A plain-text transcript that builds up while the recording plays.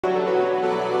God's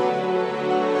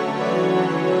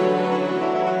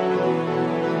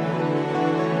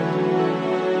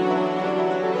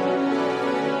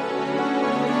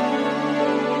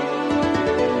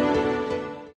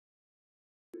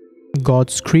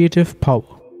Creative Power.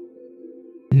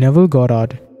 Neville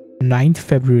Goddard, 9th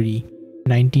February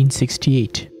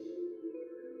 1968.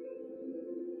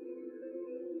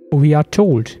 We are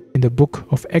told in the book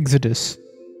of Exodus,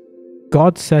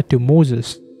 God said to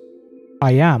Moses,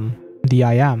 "I am the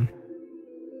I am.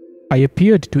 I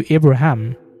appeared to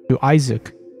Abraham, to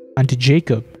Isaac, and to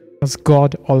Jacob as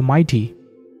God Almighty,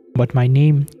 but my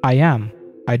name I am,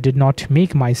 I did not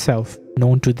make myself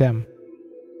known to them."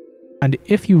 And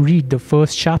if you read the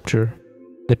first chapter,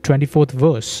 the 24th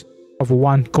verse of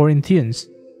 1 Corinthians,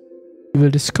 you will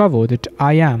discover that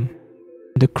I am,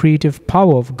 the creative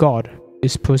power of God,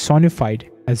 is personified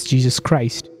as Jesus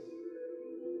Christ.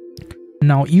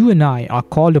 Now you and I are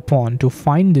called upon to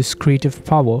find this creative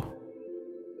power.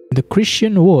 The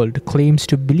Christian world claims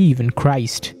to believe in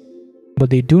Christ, but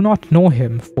they do not know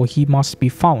Him, for He must be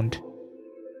found.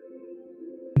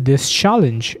 This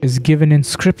challenge is given in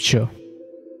Scripture.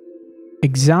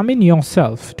 Examine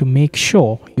yourself to make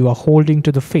sure you are holding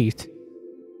to the faith.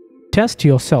 Test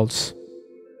yourselves.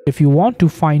 If you want to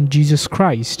find Jesus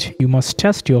Christ, you must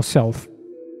test yourself.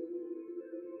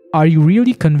 Are you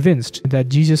really convinced that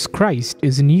Jesus Christ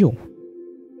is in you?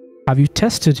 Have you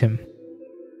tested Him?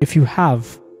 If you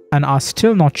have and are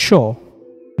still not sure,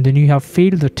 then you have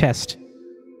failed the test.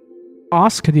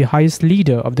 Ask the highest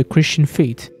leader of the Christian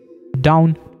faith,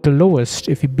 down to the lowest,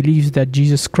 if he believes that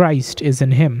Jesus Christ is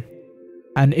in him.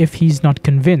 And if he is not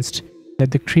convinced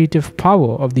that the creative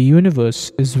power of the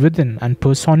universe is within and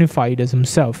personified as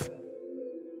himself,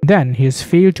 then he has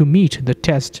failed to meet the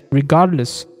test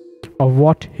regardless of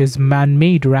what his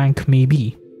man-made rank may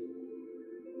be.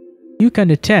 You can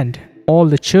attend all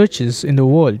the churches in the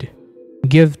world,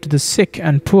 give to the sick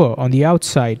and poor on the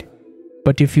outside,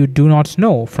 but if you do not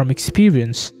know from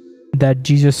experience that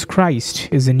Jesus Christ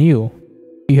is in you,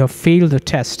 you have failed the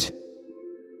test.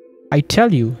 I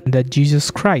tell you that Jesus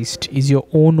Christ is your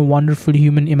own wonderful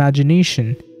human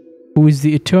imagination, who is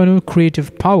the eternal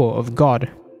creative power of God.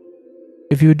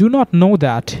 If you do not know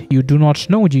that, you do not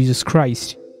know Jesus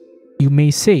Christ. You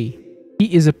may say, "He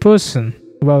is a person."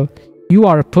 Well, you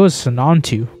are a person,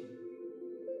 aren't you?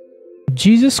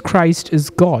 Jesus Christ is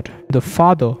God the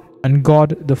Father, and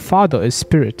God the Father is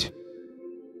Spirit.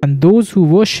 And those who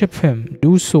worship Him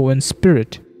do so in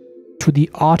spirit, through the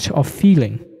art of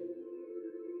feeling.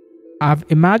 I have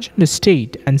imagined a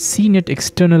state and seen it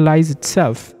externalize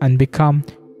itself and become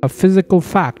a physical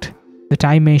fact that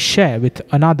I may share with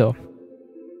another.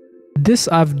 This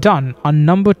I have done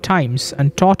unnumbered times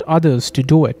and taught others to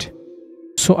do it.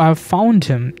 So I have found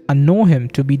Him and know Him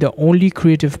to be the only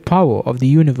creative power of the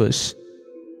universe.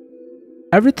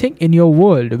 Everything in your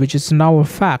world which is now a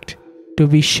fact to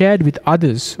be shared with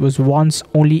others was once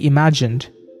only imagined.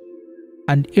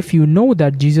 And if you know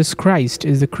that Jesus Christ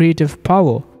is the creative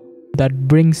power that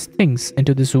brings things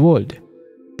into this world,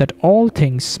 that all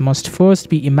things must first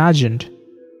be imagined,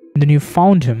 then you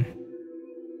found Him.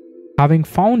 Having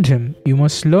found Him, you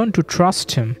must learn to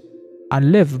trust Him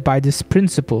and live by this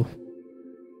principle.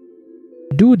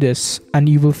 Do this and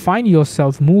you will find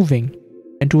yourself moving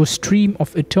into a stream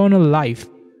of eternal life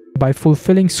by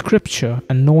fulfilling Scripture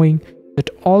and knowing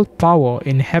that all power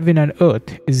in heaven and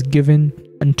earth is given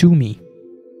unto me.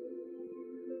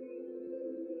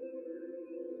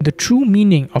 The true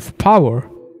meaning of power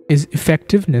is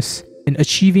effectiveness in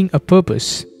achieving a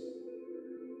purpose.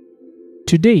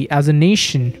 Today, as a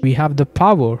nation, we have the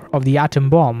power of the atom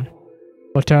bomb,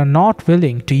 but are not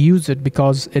willing to use it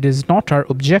because it is not our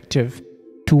objective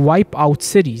to wipe out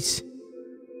cities.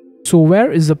 So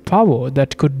where is the power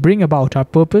that could bring about our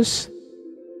purpose?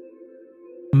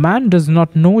 Man does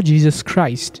not know Jesus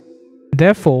Christ.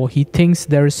 Therefore, he thinks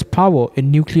there is power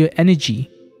in nuclear energy,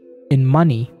 in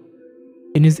money,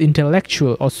 in his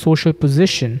intellectual or social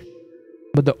position,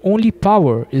 but the only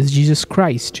power is Jesus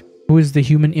Christ, who is the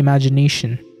human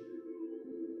imagination.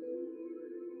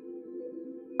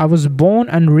 I was born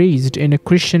and raised in a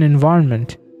Christian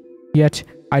environment, yet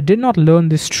I did not learn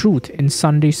this truth in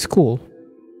Sunday school,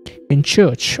 in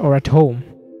church, or at home.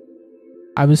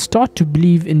 I was taught to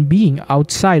believe in being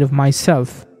outside of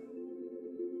myself.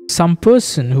 Some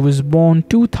person who was born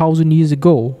 2000 years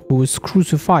ago, who was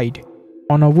crucified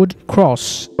on a wooden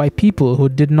cross by people who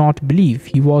did not believe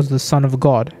he was the Son of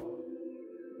God.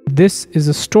 This is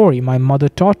a story my mother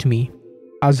taught me,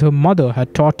 as her mother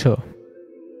had taught her.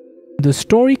 The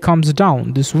story comes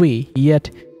down this way, yet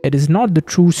it is not the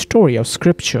true story of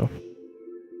Scripture.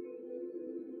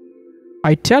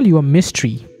 I tell you a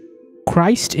mystery.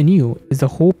 Christ in you is the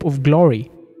hope of glory.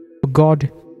 For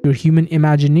God, your human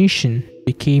imagination,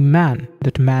 became man,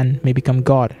 that man may become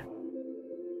God.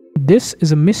 This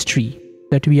is a mystery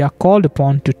that we are called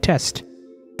upon to test,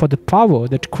 for the power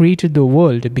that created the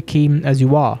world became as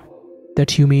you are,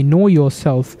 that you may know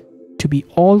yourself to be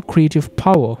all creative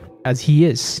power as He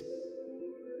is.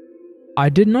 I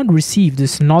did not receive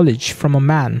this knowledge from a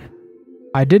man.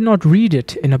 I did not read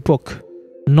it in a book,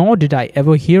 nor did I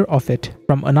ever hear of it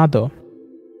from another.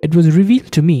 It was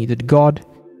revealed to me that God,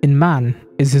 in man,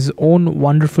 is His own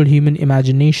wonderful human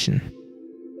imagination.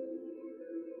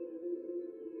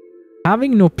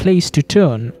 Having no place to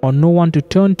turn or no one to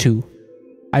turn to,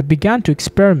 I began to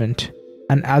experiment,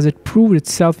 and as it proved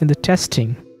itself in the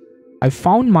testing, I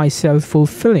found myself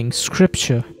fulfilling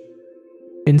Scripture.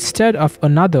 Instead of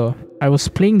another, I was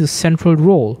playing the central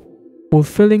role,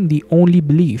 fulfilling the only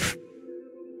belief.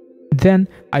 Then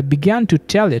I began to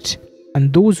tell it,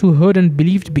 and those who heard and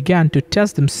believed began to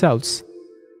test themselves,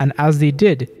 and as they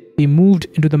did, they moved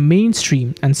into the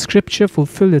mainstream and Scripture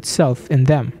fulfilled itself in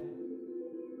them.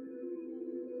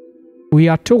 We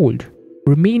are told,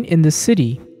 "Remain in the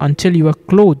city until you are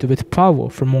clothed with power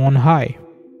from on high."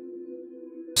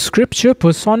 Scripture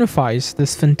personifies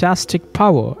this fantastic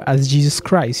power as Jesus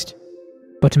Christ,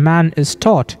 but man is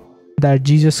taught that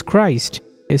Jesus Christ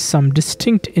is some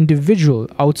distinct individual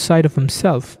outside of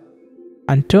himself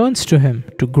and turns to Him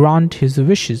to grant his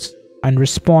wishes and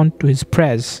respond to his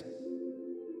prayers.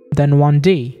 Then one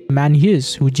day, man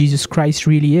hears who Jesus Christ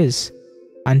really is,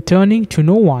 and turning to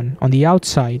no one on the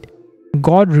outside,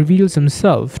 God reveals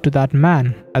Himself to that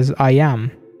man as I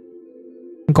am.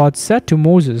 God said to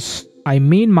Moses, "I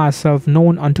made myself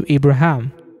known unto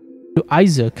Abraham, to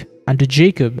Isaac, and to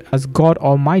Jacob as God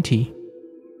Almighty,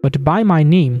 but by my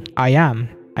name I am,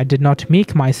 I did not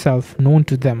make myself known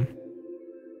to them."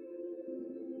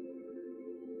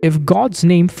 If God's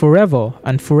name forever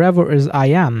and forever is I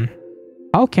am,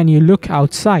 how can you look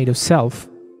outside of self?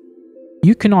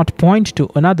 You cannot point to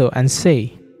another and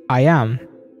say, "I am."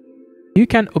 You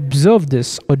can observe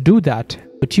this or do that,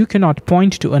 but you cannot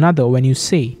point to another when you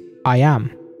say, "I am."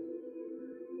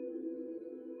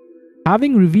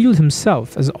 Having revealed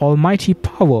Himself as Almighty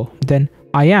Power, then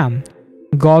I am,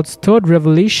 God's third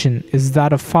revelation is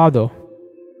that of Father.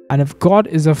 And if God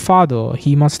is a Father,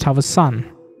 He must have a Son.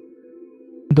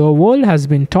 The world has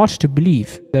been taught to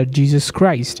believe that Jesus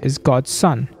Christ is God's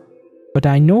Son, but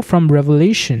I know from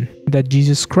Revelation that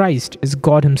Jesus Christ is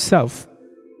God Himself.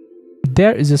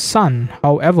 There is a Son,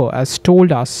 however, as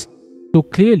told us so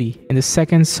clearly in the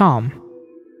 2nd Psalm.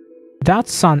 That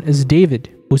Son is David,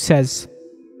 who says,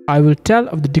 "I will tell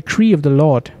of the decree of the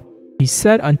Lord. He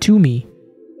said unto me,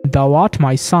 Thou art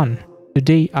my Son,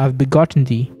 today I have begotten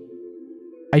thee."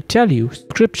 I tell you,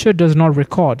 Scripture does not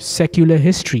record secular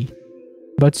history,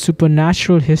 but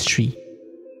supernatural history.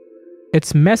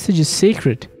 Its message is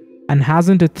sacred and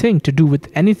hasn't a thing to do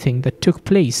with anything that took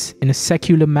place in a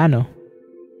secular manner.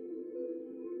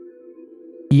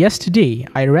 Yesterday,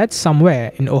 I read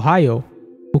somewhere in Ohio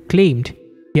who claimed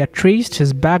he had traced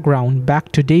his background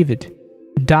back to David,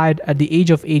 who died at the age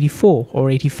of 84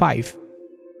 or 85.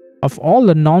 Of all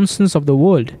the nonsense of the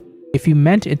world, if you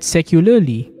meant it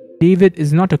secularly, David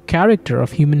is not a character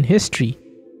of human history,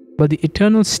 but the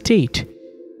eternal state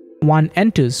one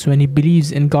enters when he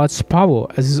believes in God's power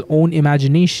as his own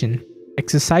imagination,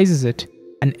 exercises it,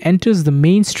 and enters the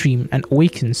mainstream and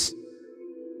awakens.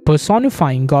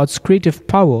 Personifying God's creative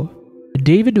power,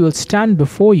 David will stand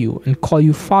before you and call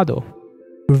you Father,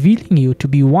 revealing you to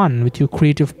be one with your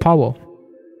creative power.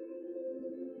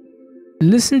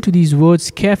 Listen to these words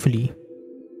carefully.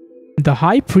 The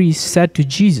high priest said to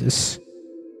Jesus,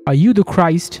 "Are you the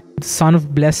Christ, the Son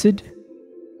of Blessed?"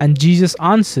 And Jesus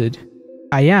answered,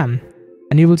 "I am,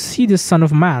 and you will see the Son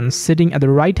of Man sitting at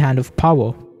the right hand of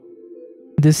power."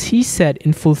 This he said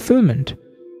in fulfillment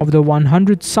of the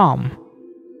 100th Psalm.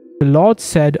 The Lord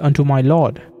said unto my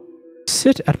Lord,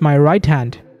 "Sit at my right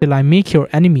hand till I make your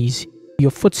enemies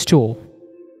your footstool."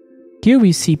 Here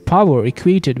we see power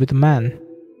equated with man.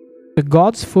 The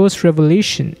God's first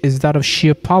revelation is that of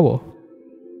sheer power.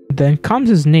 Then comes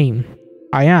His name,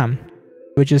 I am,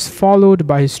 which is followed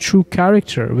by His true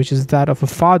character, which is that of a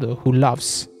Father who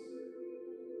loves.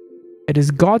 It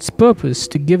is God's purpose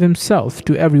to give Himself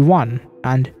to everyone,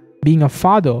 and being a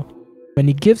Father, when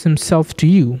He gives Himself to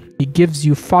you, He gives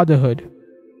you fatherhood.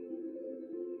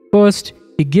 First,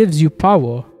 He gives you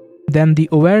power, then the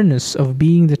awareness of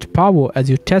being that power as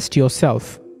you test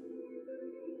yourself.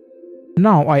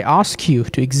 Now I ask you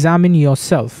to examine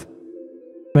yourself.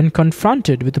 When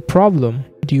confronted with a problem,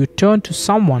 do you turn to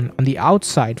someone on the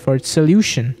outside for its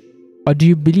solution, Or do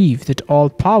you believe that all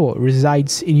power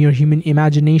resides in your human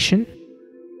imagination?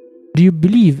 Do you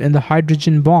believe in the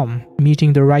hydrogen bomb,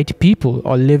 meeting the right people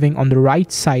or living on the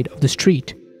right side of the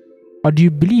street? Or do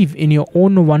you believe in your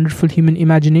own wonderful human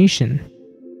imagination?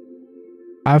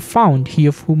 I have found he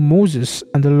of whom Moses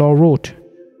and the law wrote,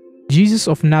 Jesus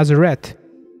of Nazareth,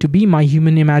 to be my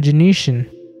human imagination,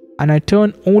 and I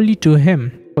turn only to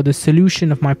him for the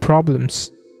solution of my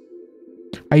problems.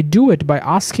 I do it by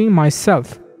asking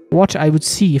myself what I would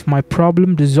see if my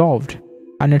problem dissolved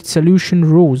and its solution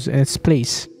rose in its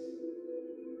place.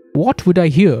 What would I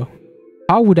hear?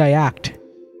 How would I act?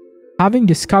 Having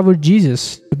discovered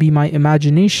Jesus to be my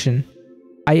imagination,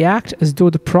 I act as though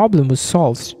the problem was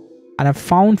solved, and have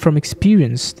found from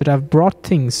experience that I have brought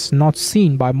things not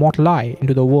seen by mortal eye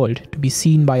into the world to be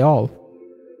seen by all.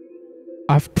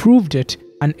 I have proved it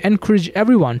and encourage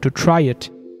everyone to try it.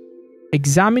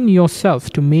 Examine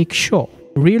yourself to make sure,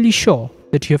 really sure,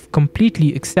 that you have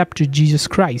completely accepted Jesus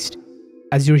Christ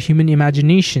as your human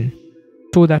imagination,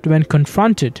 so that when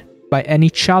confronted by any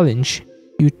challenge,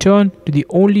 you turn to the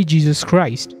only Jesus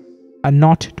Christ and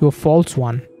not to a false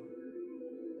one.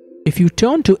 If you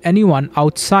turn to anyone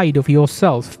outside of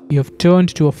yourself, you have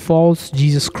turned to a false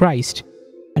Jesus Christ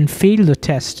and failed the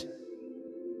test.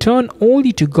 Turn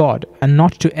only to God and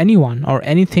not to anyone or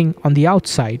anything on the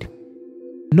outside.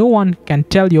 No one can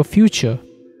tell your future,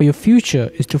 for your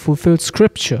future is to fulfill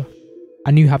Scripture,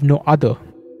 and you have no other.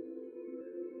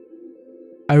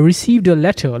 I received a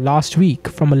letter last week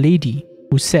from a lady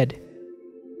who said,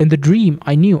 "In the dream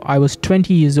I knew I was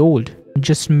 20 years old,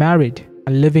 just married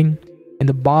and living in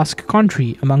the Basque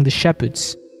country among the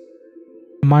shepherds.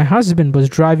 My husband was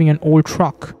driving an old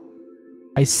truck.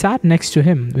 I sat next to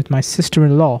him with my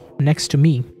sister-in-law next to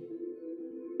me.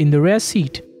 In the rear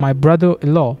seat, my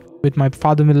brother-in-law with my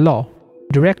father-in-law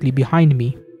directly behind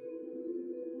me.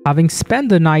 Having spent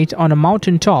the night on a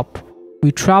mountain top,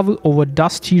 we traveled over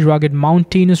dusty, rugged,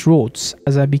 mountainous roads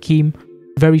as I became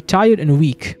very tired and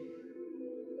weak.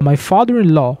 My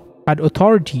father-in-law had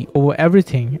authority over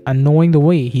everything, and knowing the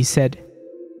way, he said,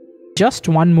 'Just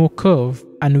one more curve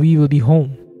and we will be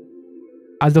home.'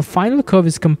 As the final curve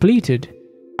is completed,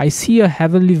 I see a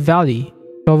heavenly valley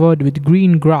covered with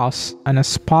green grass and a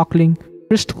sparkling,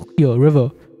 crystal clear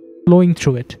river flowing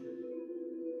through it.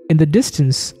 In the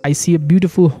distance, I see a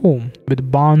beautiful home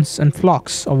with barns and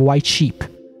flocks of white sheep.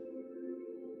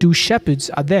 2 shepherds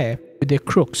are there with their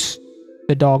crooks,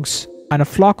 the dogs, and a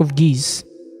flock of geese.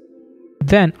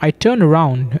 Then I turn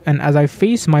around, and as I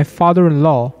face my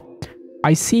father-in-law,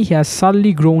 I see he has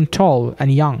suddenly grown tall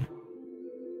and young.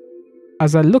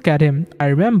 As I look at him, I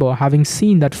remember having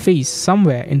seen that face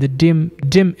somewhere in the dim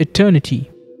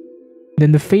eternity.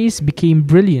 Then the face became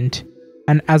brilliant,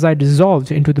 and as I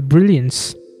dissolved into the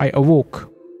brilliance, I awoke."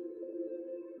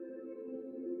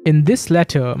 In this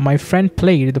letter, my friend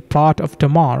played the part of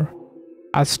Tamar,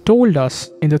 as told us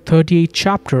in the 38th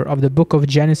chapter of the book of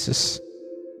Genesis.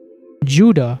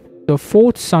 Judah, the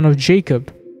 4th son of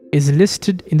Jacob, is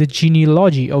listed in the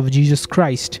genealogy of Jesus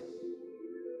Christ.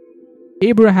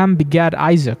 Abraham begat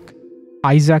Isaac,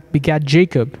 Isaac begat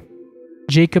Jacob,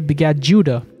 Jacob begat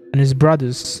Judah and his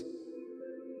brothers.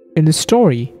 In the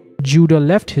story, Judah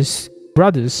left his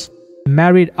brothers,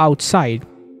 married outside,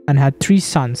 and had 3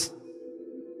 sons.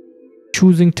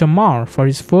 Choosing Tamar for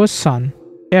his first son,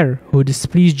 who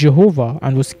displeased Jehovah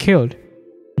and was killed,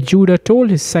 Judah told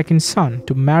his second son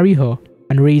to marry her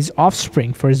and raise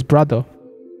offspring for his brother.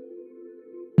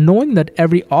 Knowing that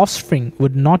every offspring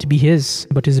would not be his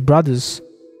but his brother's,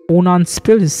 Onan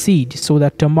spilled his seed so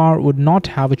that Tamar would not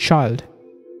have a child.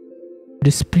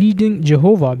 Displeasing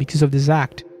Jehovah because of this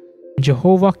act,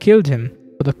 Jehovah killed him,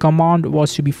 for the command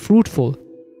was to be fruitful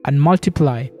and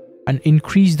multiply and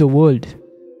increase the world.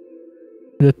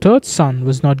 The 3rd son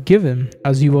was not given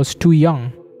as he was too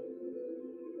young.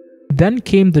 Then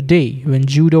came the day when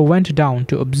Judah went down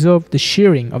to observe the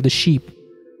shearing of the sheep,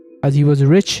 as he was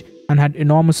rich and had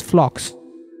enormous flocks.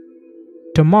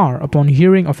 Tamar, upon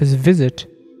hearing of his visit,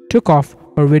 took off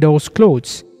her widow's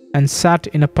clothes and sat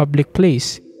in a public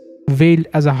place, veiled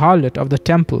as a harlot of the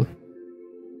temple.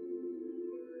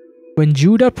 When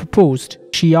Judah proposed,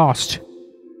 she asked,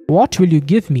 "What will you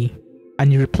give me?"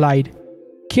 And he replied,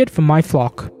 "Kid for my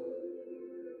flock."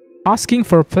 Asking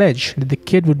for a pledge that the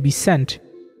kid would be sent,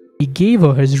 he gave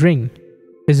her his ring,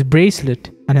 his bracelet,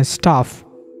 and his staff,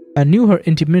 and knew her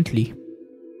intimately.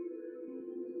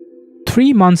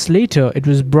 3 months later, it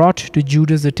was brought to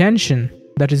Judah's attention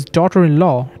that his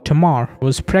daughter-in-law, Tamar,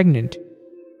 was pregnant.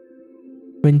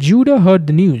 When Judah heard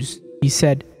the news, he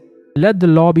said, "Let the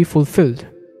law be fulfilled.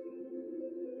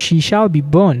 She shall be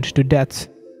burned to death."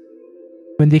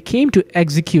 When they came to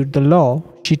execute the law,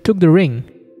 she took the ring,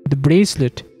 the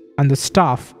bracelet, and the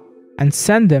staff, and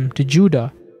sent them to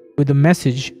Judah with the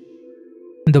message,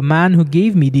 "The man who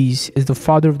gave me these is the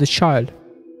father of the child."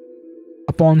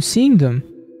 Upon seeing them,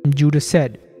 Judah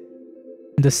said,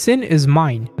 "The sin is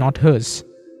mine, not hers."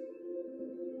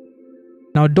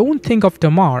 Now don't think of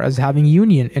Tamar as having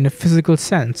union in a physical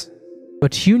sense,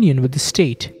 but union with the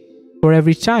state, for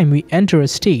every time we enter a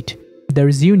state, there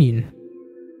is union.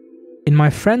 In my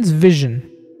friend's vision,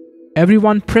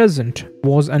 everyone present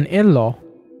was an in-law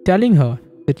telling her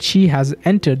that she has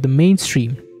entered the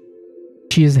mainstream.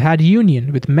 She has had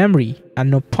union with memory,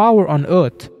 and no power on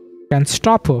earth can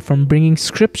stop her from bringing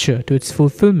scripture to its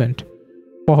fulfillment,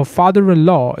 for her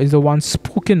father-in-law is the one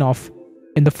spoken of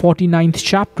in the 49th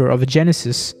chapter of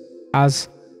Genesis as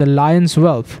the lion's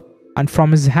whelp, and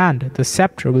from his hand the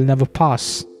scepter will never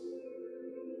pass.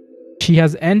 She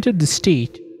has entered the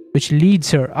state which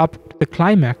leads her up to the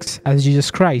climax as Jesus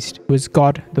Christ, who is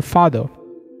God the Father.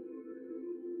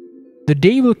 The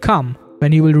day will come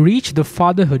when you will reach the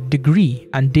fatherhood degree,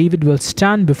 and David will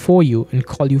stand before you and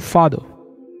call you Father.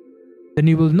 Then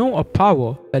you will know a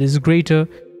power that is greater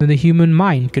than the human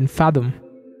mind can fathom.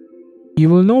 You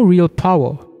will know real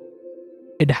power.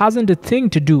 It hasn't a thing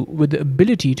to do with the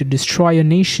ability to destroy a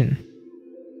nation.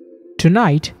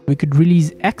 Tonight, we could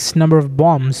release X number of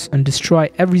bombs and destroy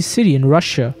every city in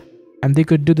Russia, and they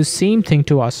could do the same thing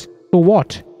to us. So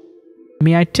what?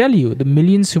 May I tell you, the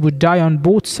millions who would die on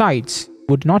both sides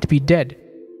would not be dead,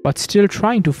 but still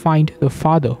trying to find the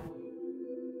Father.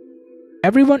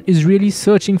 Everyone is really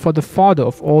searching for the Father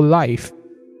of all life,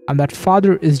 and that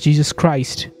Father is Jesus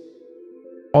Christ.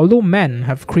 Although men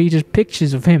have created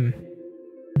pictures of him,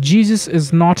 Jesus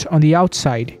is not on the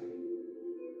outside.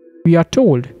 We are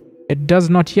told it does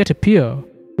not yet appear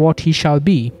what he shall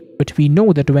be, but we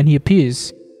know that when he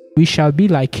appears, we shall be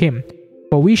like him,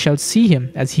 for we shall see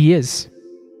him as he is.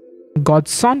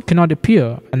 God's Son cannot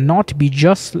appear and not be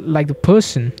just like the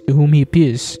person to whom he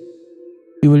appears.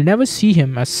 You will never see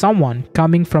him as someone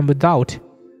coming from without,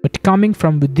 but coming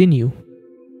from within you.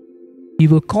 He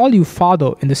will call you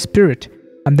Father in the Spirit,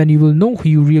 and then you will know who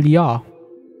you really are.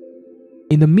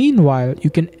 In the meanwhile, you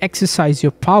can exercise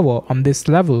your power on this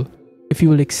level if you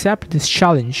will accept this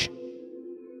challenge.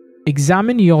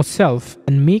 Examine yourself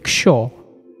and make sure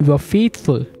you are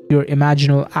faithful to your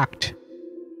imaginal act.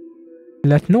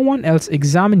 Let no one else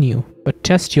examine you, but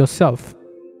test yourself.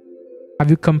 Have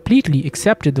you completely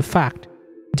accepted the fact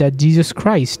that Jesus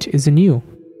Christ is in you?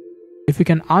 If you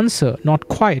can answer not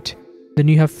quite, then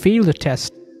you have failed the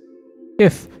test.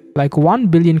 If, like 1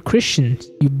 billion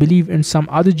Christians, you believe in some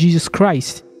other Jesus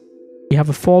Christ, you have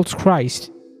a false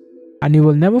Christ, and you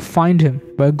will never find him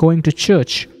by going to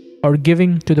church or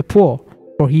giving to the poor,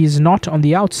 for he is not on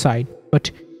the outside, but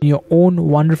in your own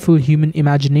wonderful human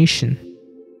imagination.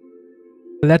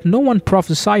 Let no one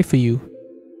prophesy for you.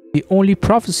 The only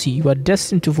prophecy you are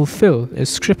destined to fulfill is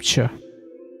Scripture.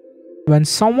 When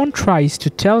someone tries to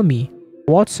tell me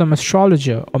what some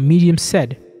astrologer or medium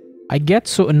said, I get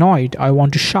so annoyed I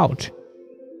want to shout.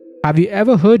 Have you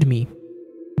ever heard me?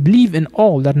 Believe in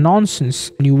all that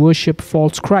nonsense and you worship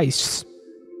false Christs.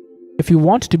 If you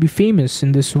want to be famous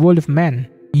in this world of men,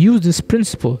 use this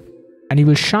principle and you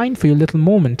will shine for your little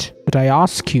moment. But I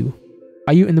ask you,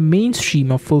 are you in the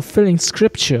mainstream of fulfilling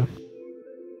Scripture?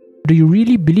 Do you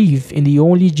really believe in the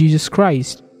only Jesus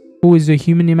Christ, who is the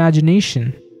human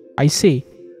imagination? I say,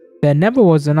 there never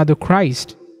was another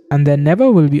Christ, and there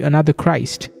never will be another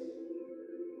Christ.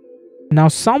 Now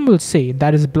some will say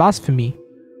that is blasphemy,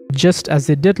 just as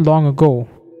they did long ago.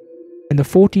 In the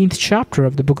 14th chapter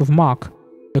of the book of Mark,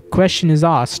 the question is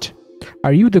asked,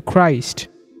 "Are you the Christ?"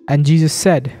 And Jesus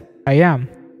said, "I am."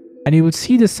 And you will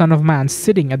see the Son of Man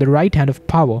sitting at the right hand of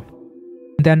power.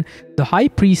 Then the high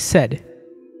priest said,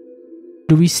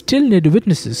 "Do we still need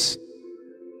witnesses?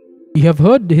 You have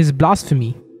heard his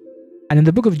blasphemy." And in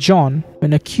the book of John,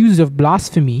 when accused of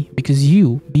blasphemy because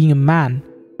you, being a man,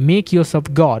 make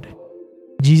yourself God,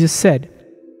 Jesus said,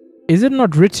 "Is it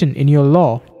not written in your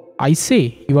law, I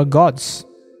say you are gods?"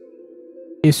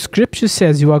 If Scripture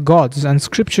says you are gods and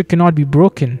Scripture cannot be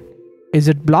broken, is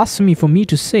it blasphemy for me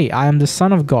to say I am the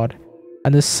Son of God,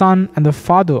 and the Son and the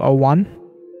Father are one?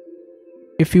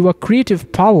 If you are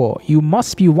creative power, you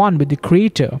must be one with the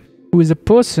Creator, who is a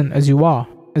person as you are,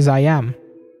 as I am.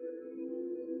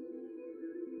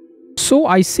 So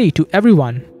I say to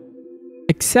everyone,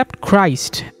 accept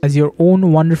Christ as your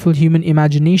own wonderful human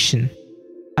imagination,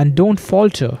 and don't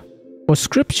falter, for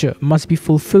Scripture must be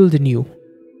fulfilled in you.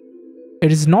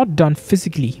 It is not done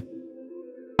physically.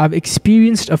 I've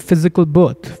experienced a physical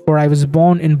birth, for I was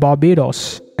born in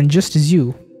Barbados, and just as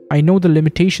you, I know the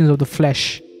limitations of the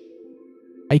flesh.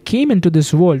 I came into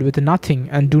this world with nothing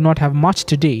and do not have much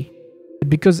today. But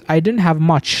because I didn't have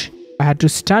much, I had to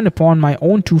stand upon my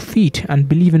own 2 feet and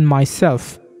believe in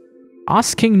myself,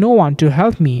 asking no one to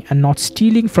help me and not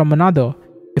stealing from another.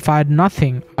 If I had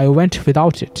nothing, I went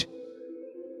without it.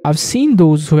 I've seen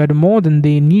those who had more than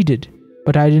they needed,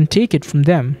 but I didn't take it from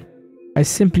them. I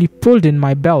simply pulled in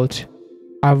my belt.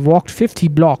 I've walked 50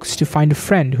 blocks to find a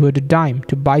friend who had a dime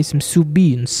to buy some soup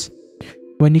beans.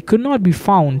 When he could not be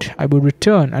found, I would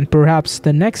return and perhaps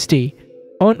the next day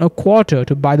earn a quarter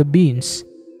to buy the beans.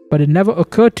 But it never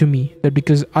occurred to me that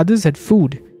because others had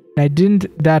food and I didn't,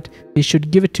 that they should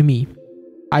give it to me.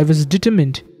 I was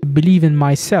determined to believe in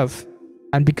myself,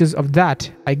 and because of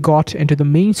that, I got into the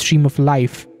mainstream of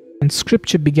life and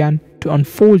scripture began to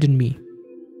unfold in me.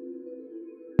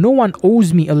 No one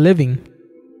owes me a living.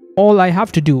 All I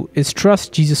have to do is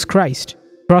trust Jesus Christ,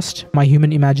 trust my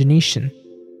human imagination.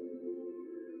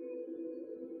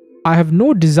 I have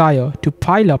no desire to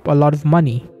pile up a lot of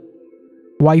money.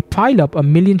 Why pile up a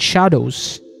million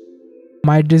shadows?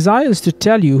 My desire is to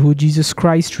tell you who Jesus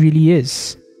Christ really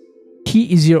is.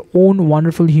 He is your own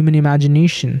wonderful human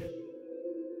imagination.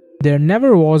 There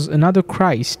never was another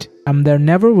Christ, and there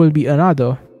never will be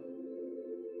another.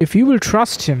 If you will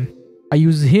trust Him, I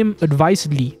use Him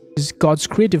advisedly, is God's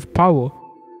creative power,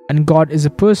 and God is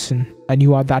a person, and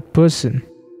you are that person.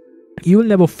 You will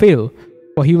never fail,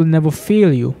 for He will never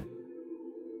fail you.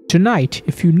 Tonight,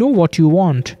 if you know what you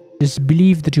want, just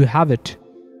believe that you have it.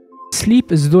 Sleep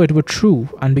as though it were true,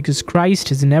 and because Christ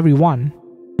is in everyone,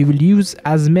 He will use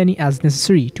as many as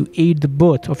necessary to aid the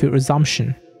birth of your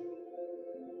assumption.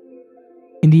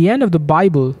 In the end of the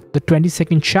Bible, the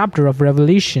 22nd chapter of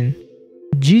Revelation,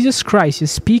 Jesus Christ is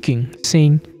speaking,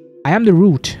 saying, I am the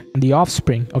root and the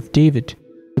offspring of David,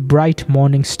 the bright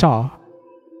morning star.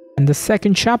 In the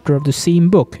 2nd chapter of the same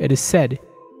book, it is said,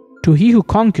 to he who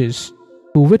conquers,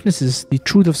 who witnesses the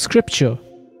truth of Scripture,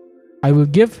 I will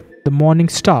give the morning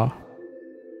star.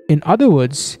 In other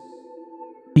words,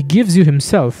 He gives you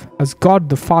Himself as God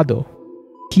the Father.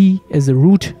 He is the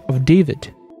root of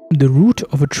David. The root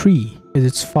of a tree is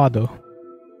its father.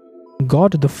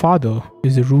 God the Father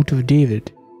is the root of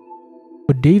David.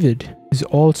 But David is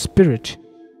all spirit,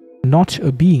 not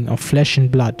a being of flesh and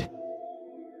blood.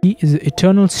 He is the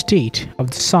eternal state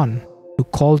of the Son who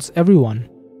calls everyone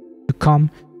to come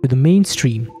to the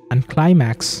mainstream and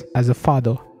climax as a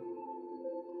father.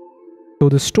 So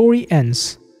the story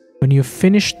ends when you have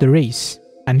finished the race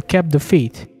and kept the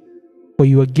faith, for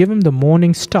you are given the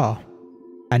morning star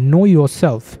and know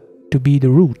yourself to be the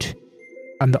root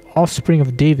and the offspring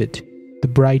of David, the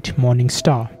bright morning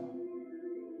star.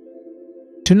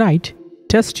 Tonight,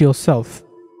 test yourself.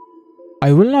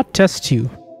 I will not test you.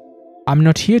 I'm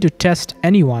not here to test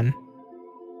anyone.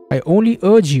 I only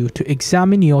urge you to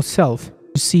examine yourself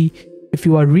to see if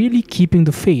you are really keeping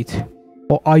the faith,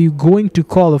 or are you going to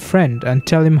call a friend and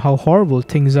tell him how horrible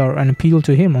things are and appeal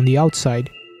to him on the outside?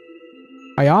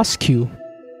 I ask you,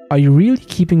 are you really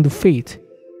keeping the faith?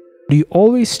 Do you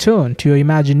always turn to your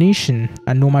imagination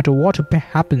and no matter what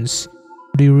happens,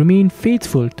 do you remain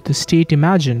faithful to the state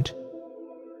imagined?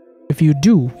 If you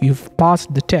do, you've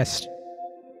passed the test.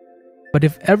 But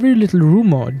if every little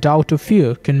rumor, doubt or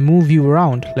fear can move you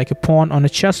around like a pawn on a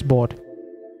chessboard,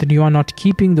 then you are not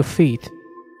keeping the faith.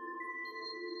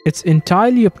 It's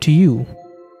entirely up to you.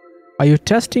 Are you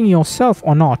testing yourself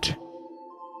or not?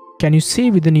 Can you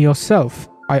say within yourself,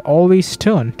 I always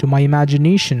turn to my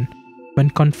imagination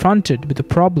when confronted with a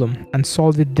problem and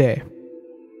solve it there?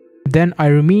 Then I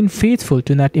remain faithful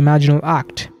to that imaginal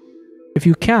act. If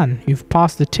you can, you've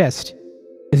passed the test.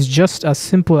 It's just as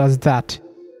simple as that.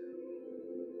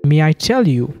 May I tell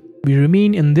you, we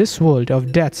remain in this world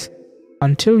of deaths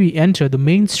until we enter the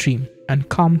mainstream and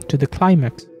come to the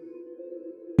climax.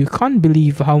 You can't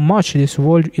believe how much this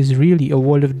world is really a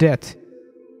world of death,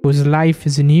 whose life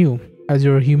is in you as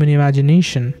your human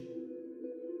imagination.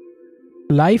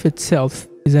 Life itself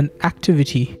is an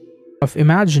activity of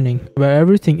imagining where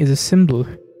everything is a symbol.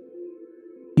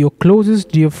 Your closest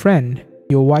dear friend,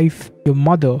 your wife, your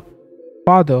mother,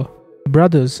 father,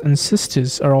 brothers and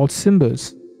sisters are all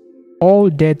symbols.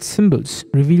 All dead symbols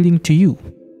revealing to you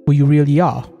who you really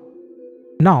are.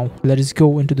 Now let us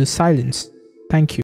go into the silence. Thank you.